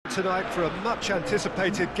tonight for a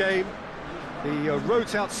much-anticipated game. The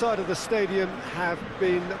roads outside of the stadium have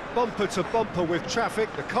been bumper to bumper with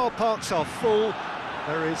traffic. The car parks are full.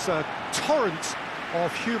 There is a torrent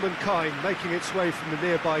of humankind making its way from the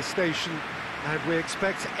nearby station, and we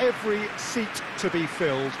expect every seat to be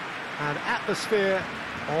filled. An atmosphere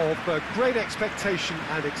of great expectation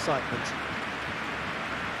and excitement.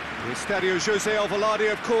 The Estadio José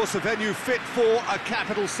Alvalade, of course, a venue fit for a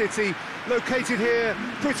capital city, located here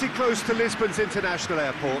pretty close to Lisbon's international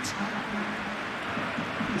airport.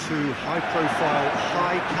 Two high-profile,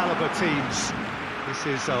 high-caliber teams. This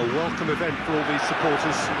is a welcome event for all these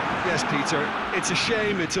supporters. Yes, Peter, it's a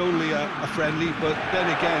shame it's only a friendly, but then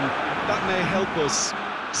again, that may help us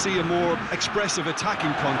see a more expressive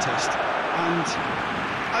attacking contest. And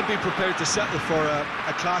I'd be prepared to settle for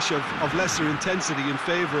a clash of lesser intensity in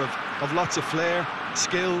favour of lots of flair,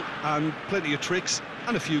 skill and plenty of tricks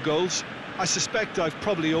and a few goals. I suspect I've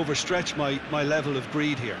probably overstretched my level of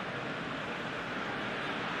greed here.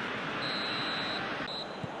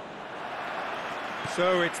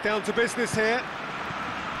 So it's down to business here.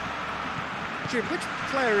 Jim, which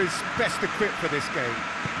player is best equipped for this game?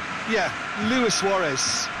 Yeah, Luis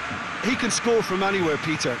Suarez. He can score from anywhere,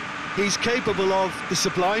 Peter. He's capable of the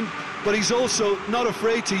sublime, but he's also not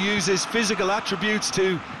afraid to use his physical attributes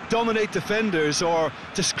to dominate defenders or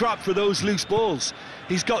to scrap for those loose balls.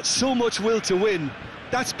 He's got so much will to win.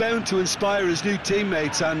 That's bound to inspire his new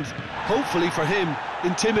teammates and, hopefully for him,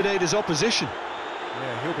 intimidate his opposition.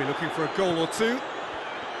 Yeah, he'll be looking for a goal or two.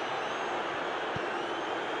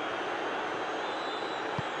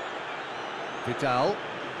 Vidal.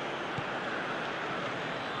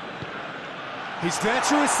 He's there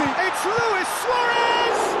to receive. It's Luis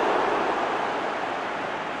Suarez!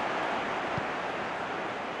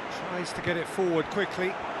 Tries to get it forward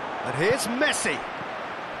quickly. And here's Messi.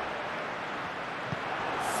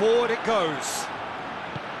 Forward it goes.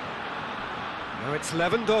 Now it's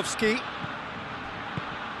Lewandowski.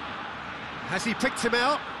 Has he picked him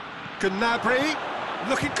out? Gnabry.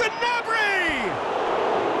 Looking Gnabry!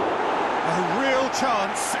 A real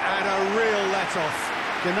chance and a real let-off.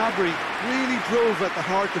 Gnabry really drove at the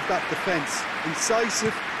heart of that defence.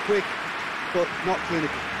 Incisive, quick, but not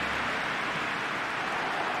clinical.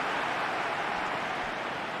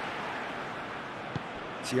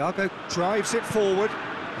 Thiago drives it forward,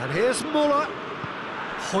 and here's Muller.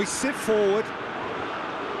 Hoists it forward.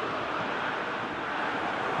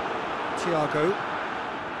 Thiago,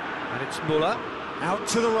 and it's Muller, out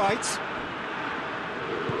to the right.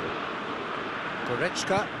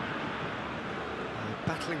 Goretzka.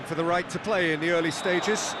 Battling for the right to play in the early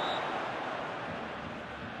stages.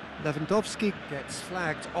 Lewandowski gets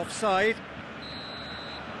flagged offside.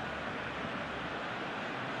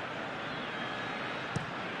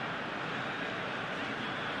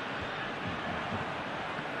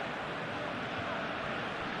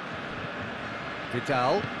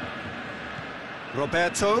 Vidal.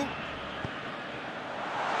 Roberto.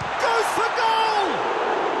 Goes for goal!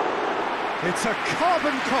 It's a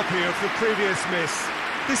carbon copy of the previous miss.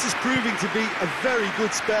 This is proving to be a very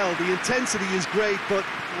good spell. The intensity is great, but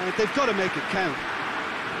they've got to make it count.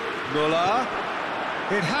 Muller.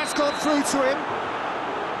 It has got through to him.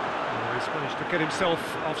 Oh, he's managed to get himself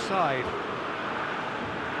offside.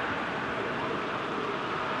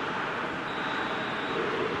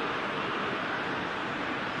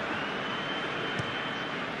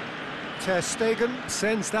 Ter Stegen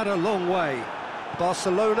sends that a long way.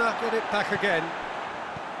 Barcelona get it back again.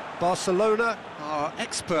 Barcelona are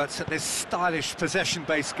experts at this stylish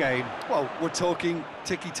possession-based game. Well, we're talking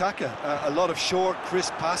tiki-taka, a lot of short,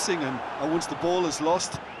 crisp passing, and once the ball is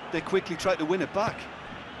lost, they quickly try to win it back.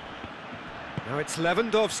 Now it's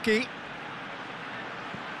Lewandowski.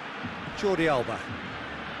 Jordi Alba.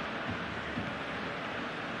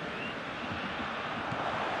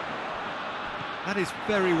 That is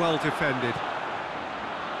very well defended.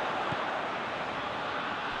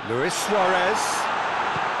 Luis Suarez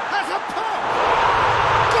has a pop!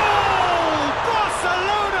 Goal!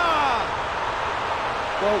 Barcelona!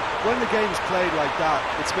 Well, when the game's played like that,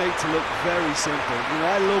 it's made to look very simple. You know,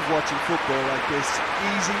 I love watching football like this.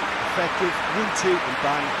 Easy, effective, 1-2 and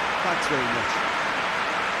bang. Thanks very much.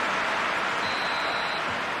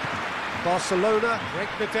 Barcelona break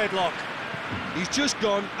the deadlock. He's just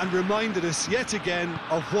gone and reminded us yet again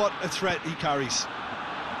of what a threat he carries.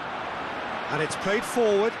 And it's played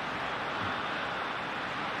forward.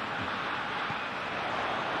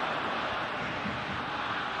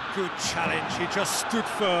 Good challenge, he just stood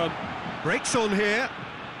firm. Breaks on here.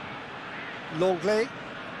 Longley.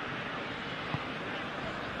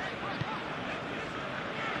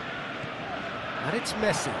 And it's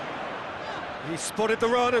Messi. He spotted the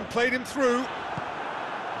run and played him through.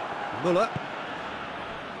 Müller.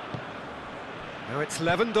 Now it's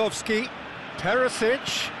Lewandowski.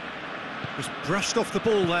 Perisic. Just brushed off the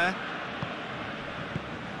ball there.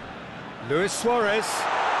 Luis Suarez.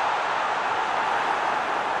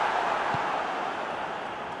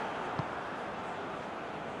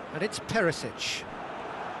 And it's Perisic.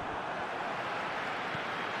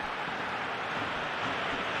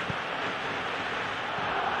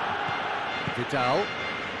 Vidal.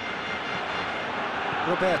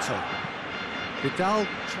 Roberto. Vidal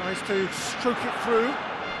tries to stroke it through.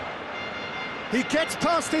 He gets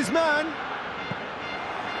past his man.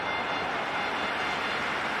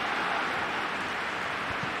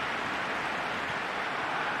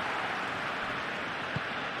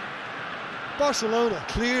 Barcelona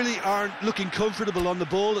clearly aren't looking comfortable on the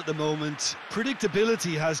ball at the moment.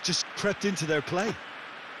 Predictability has just crept into their play.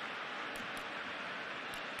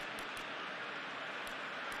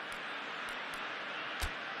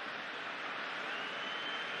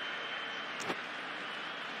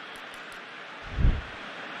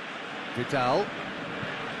 Vidal.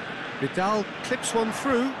 Vidal clips one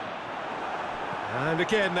through. And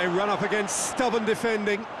again they run up against stubborn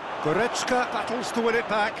defending. Goretzka battles to win it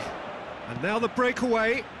back. And now the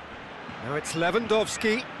breakaway. Now it's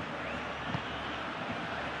Lewandowski.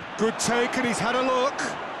 Good take, and he's had a look.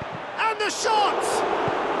 And the shot!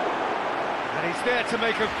 And he's there to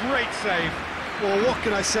make a great save. Well, what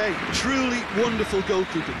can I say? Truly wonderful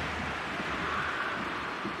goalkeeping.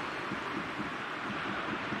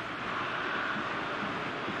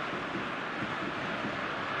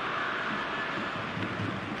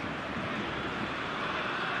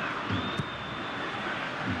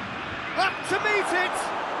 Up to meet it!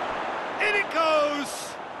 In it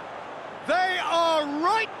goes! They are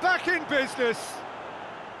right back in business!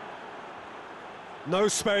 No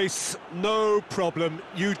space, no problem.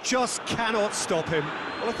 You just cannot stop him.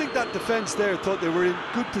 Well, I think that defence there thought they were in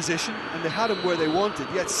good position and they had him where they wanted,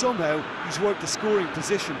 yet somehow he's worked the scoring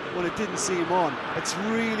position when it didn't see him on. It's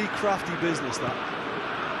really crafty business, that.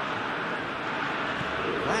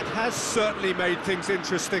 That has certainly made things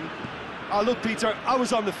interesting. Oh, look, Peter, I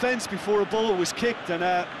was on the fence before a ball was kicked and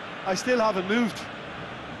I still haven't moved.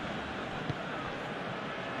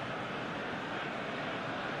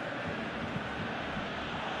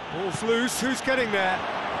 Ball's loose, who's getting there?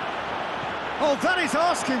 Oh, that is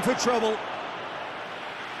asking for trouble.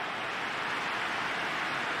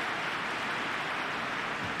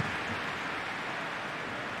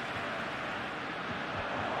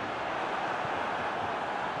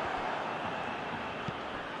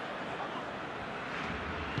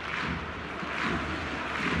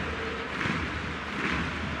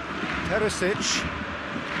 Perisic.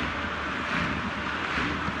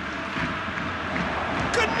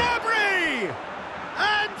 Gnabry!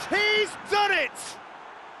 And he's done it!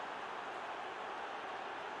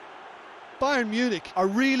 Bayern Munich are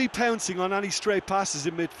really pouncing on any stray passes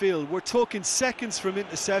in midfield. We're talking seconds from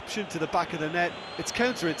interception to the back of the net. It's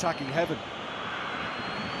counter-attacking heaven.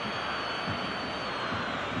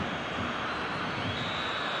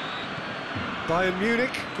 Bayern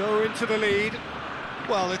Munich go into the lead.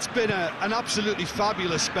 Well, it's been an absolutely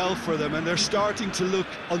fabulous spell for them and they're starting to look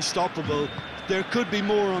unstoppable. There could be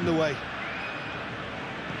more on the way.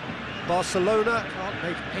 Barcelona can't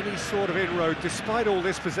make any sort of inroad despite all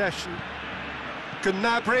this possession.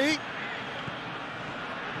 Gnabry.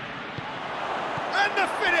 And the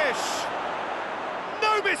finish!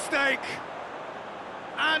 No mistake!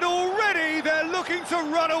 And already they're looking to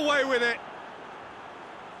run away with it.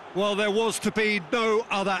 Well, there was to be no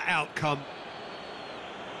other outcome.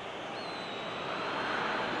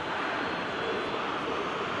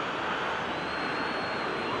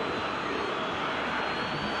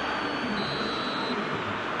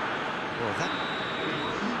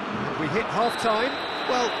 We hit half-time.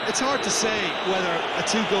 Well, it's hard to say whether a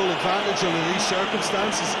two-goal advantage under these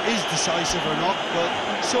circumstances is decisive or not,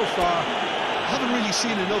 but so far I haven't really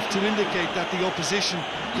seen enough to indicate that the opposition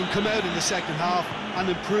can come out in the second half and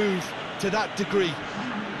improve to that degree.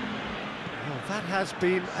 Well, that has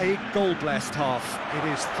been a goal-blessed half. It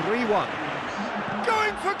is 3-1.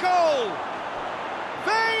 Going for goal!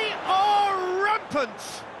 They are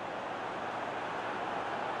rampant!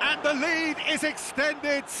 And the lead is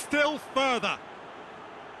extended still further.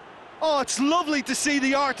 Oh, it's lovely to see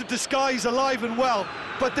the art of disguise alive and well,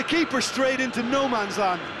 but the keeper straight into no man's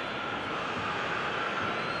land.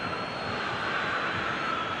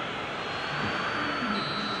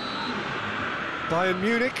 Bayern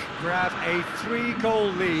Munich grab a 3-goal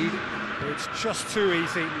lead. It's just too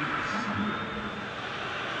easy.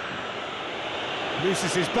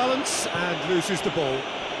 Loses his balance and loses the ball.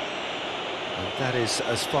 And that is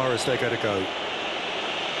as far as they're going to go.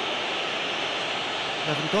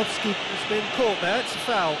 Lewandowski has been caught there, it's a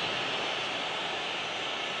foul.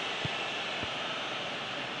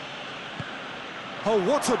 Oh,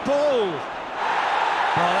 what a ball!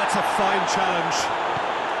 Oh, that's a fine challenge.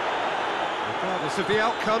 Regardless of the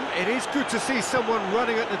outcome, it is good to see someone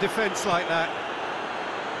running at the defence like that.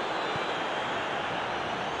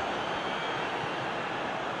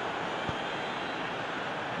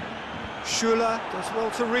 Schuler does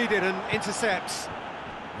well to read it and intercepts.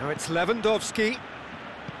 Now it's Lewandowski.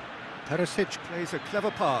 Perisic plays a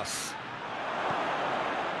clever pass.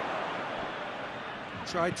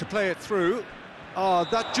 Tried to play it through. Oh,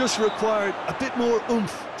 that just required a bit more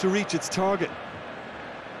oomph to reach its target.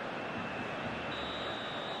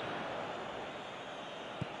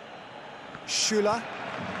 Schuler.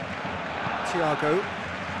 Thiago.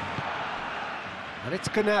 And it's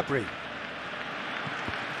Gnabry.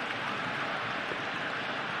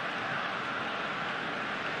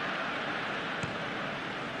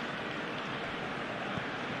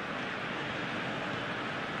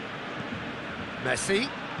 Messi.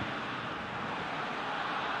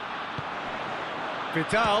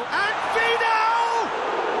 Vidal, and Vidal!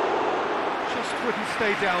 Just couldn't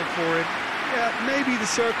stay down for him. Yeah, maybe the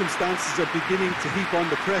circumstances are beginning to heap on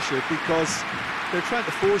the pressure because they're trying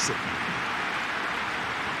to force it.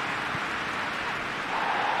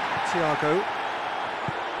 Thiago.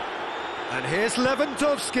 And here's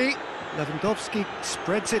Lewandowski. Lewandowski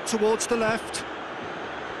spreads it towards the left.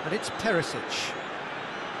 And it's Perisic.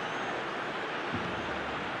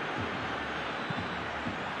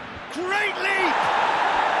 Great leap!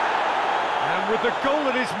 And with the goal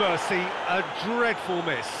at his mercy, a dreadful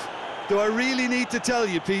miss. Do I really need to tell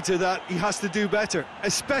you, Peter, that he has to do better,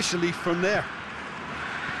 especially from there?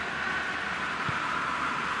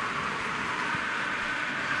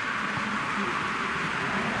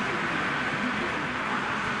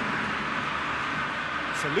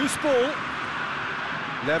 It's a loose ball.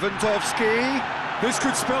 Lewandowski. This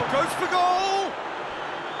could spell goes for goal!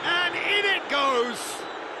 And in it goes!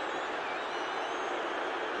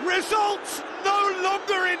 Results no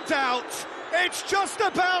longer in doubt. It's just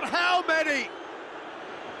about how many.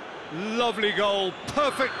 Lovely goal,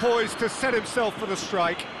 perfect poise to set himself for the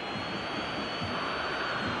strike.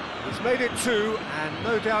 He's made it 2, and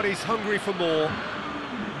no doubt he's hungry for more.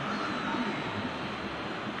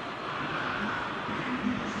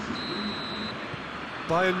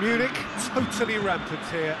 Bayern Munich totally rampant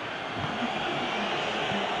here.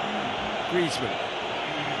 Griezmann.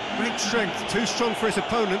 Great strength, too strong for his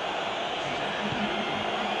opponent.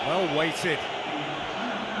 Well weighted.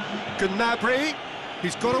 Gnabry,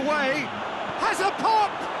 he's got away, has a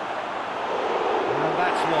pop! And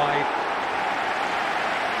that's wide.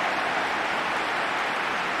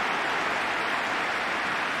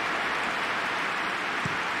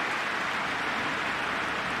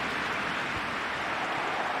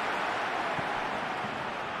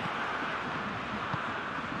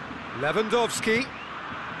 Lewandowski.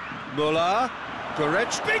 Müller,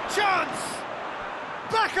 Goretzka, big chance!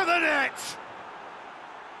 Back of the net!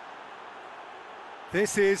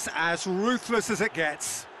 This is as ruthless as it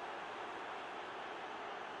gets.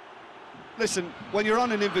 Listen, when you're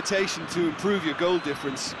on an invitation to improve your goal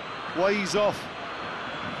difference, why ease off?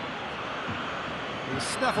 He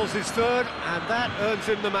snaffles his third, and that earns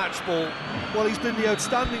him the match ball. Well, he's been the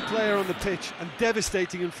outstanding player on the pitch and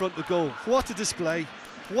devastating in front of goal. What a display,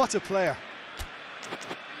 what a player.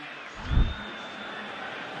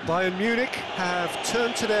 Bayern Munich have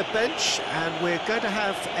turned to their bench, and we're going to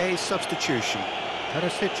have a substitution.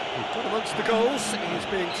 Perisic, who got amongst the goals, is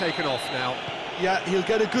being taken off now. Yeah, he'll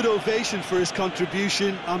get a good ovation for his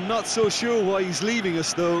contribution. I'm not so sure why he's leaving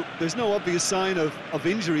us, though. There's no obvious sign of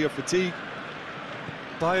injury or fatigue.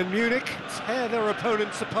 Bayern Munich tear their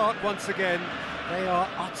opponents apart once again. They are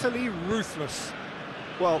utterly ruthless.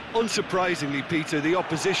 Well, unsurprisingly, Peter, the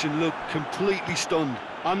opposition look completely stunned.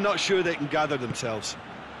 I'm not sure they can gather themselves.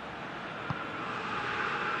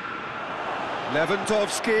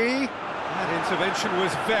 Lewandowski. That intervention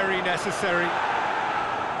was very necessary.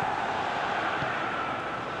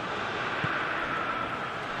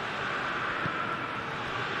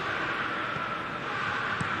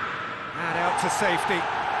 And out to safety.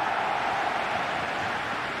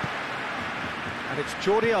 And it's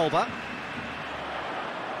Jordi Alba.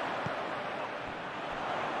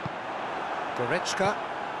 Goretzka.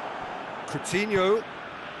 Coutinho.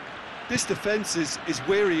 This defence is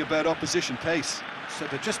wary about opposition pace. So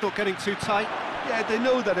they're just not getting too tight? Yeah, they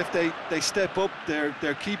know that if they step up,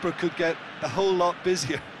 their keeper could get a whole lot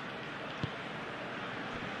busier.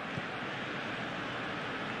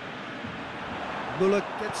 Müller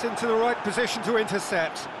gets into the right position to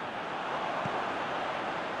intercept.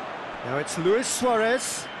 Now it's Luis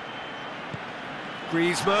Suarez.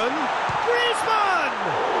 Griezmann. Griezmann!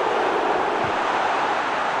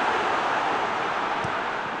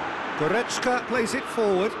 Goretzka plays it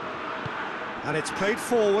forward. And it's played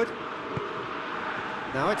forward.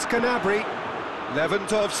 Now it's Gnabry.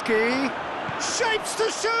 Lewandowski. Shapes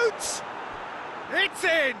to shoot! It's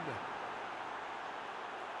in!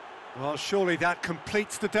 Well, surely that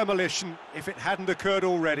completes the demolition if it hadn't occurred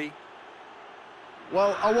already.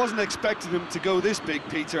 Well, I wasn't expecting them to go this big,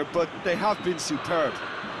 Peter, but they have been superb.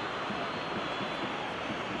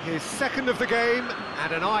 His second of the game,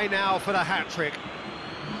 and an eye now for the hat-trick.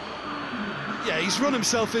 Yeah, he's run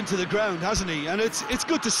himself into the ground, hasn't he? And it's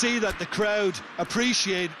good to see that the crowd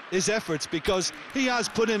appreciate his efforts, because he has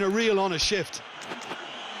put in a real honest shift.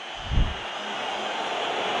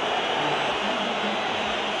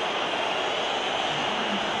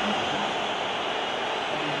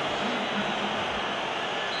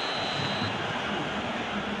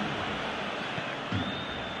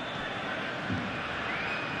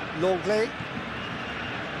 Longley,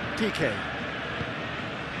 Piqué,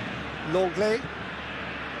 Longley,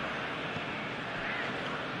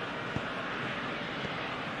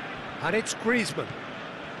 and it's Griezmann,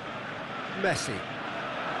 Messi,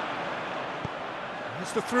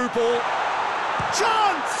 it's the through ball,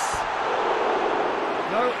 chance!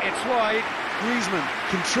 No, it's wide. Griezmann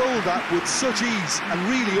controlled that with such ease and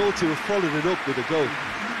really ought to have followed it up with a goal.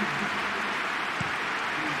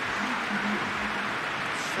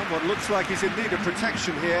 Someone looks like he's in need of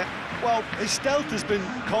protection here. Well, his stealth has been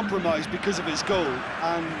compromised because of his goal,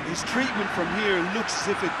 and his treatment from here looks as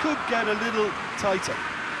if it could get a little tighter.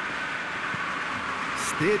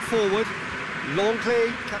 Steered forward,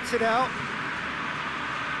 Longley cuts it out.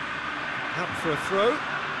 Out for a throw.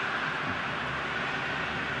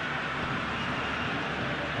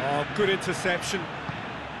 Oh, good interception.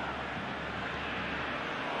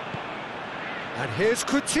 And here's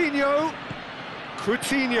Coutinho.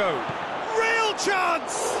 Coutinho, real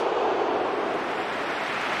chance!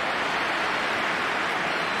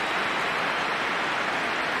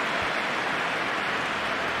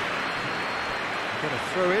 Got a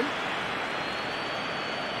throw in.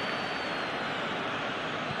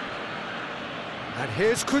 And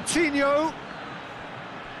here's Coutinho.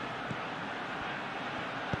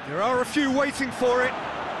 There are a few waiting for it.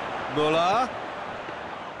 Müller.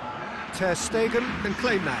 Ter Stegen can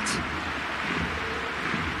claim that.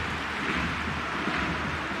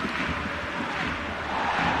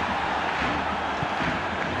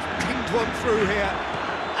 One through here,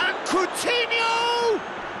 and Coutinho!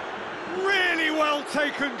 Really well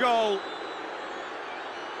taken goal.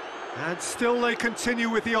 And still they continue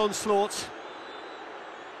with the onslaught.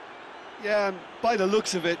 Yeah, and by the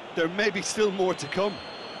looks of it, there may be still more to come.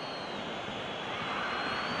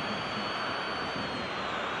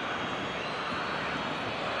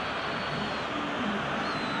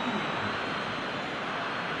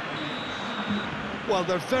 Well,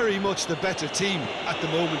 they're very much the better team at the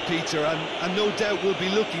moment, Peter, and no doubt will be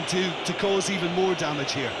looking to cause even more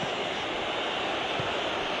damage here.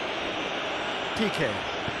 Piqué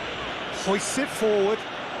hoists it forward.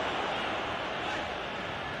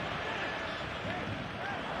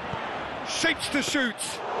 Shapes to shoot.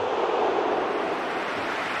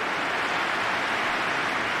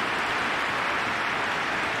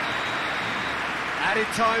 Added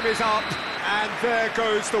time is up, and there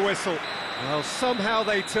goes the whistle. Well, somehow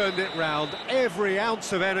they turned it round. Every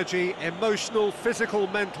ounce of energy, emotional, physical,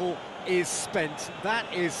 mental, is spent.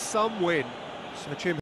 That is some win. So Jim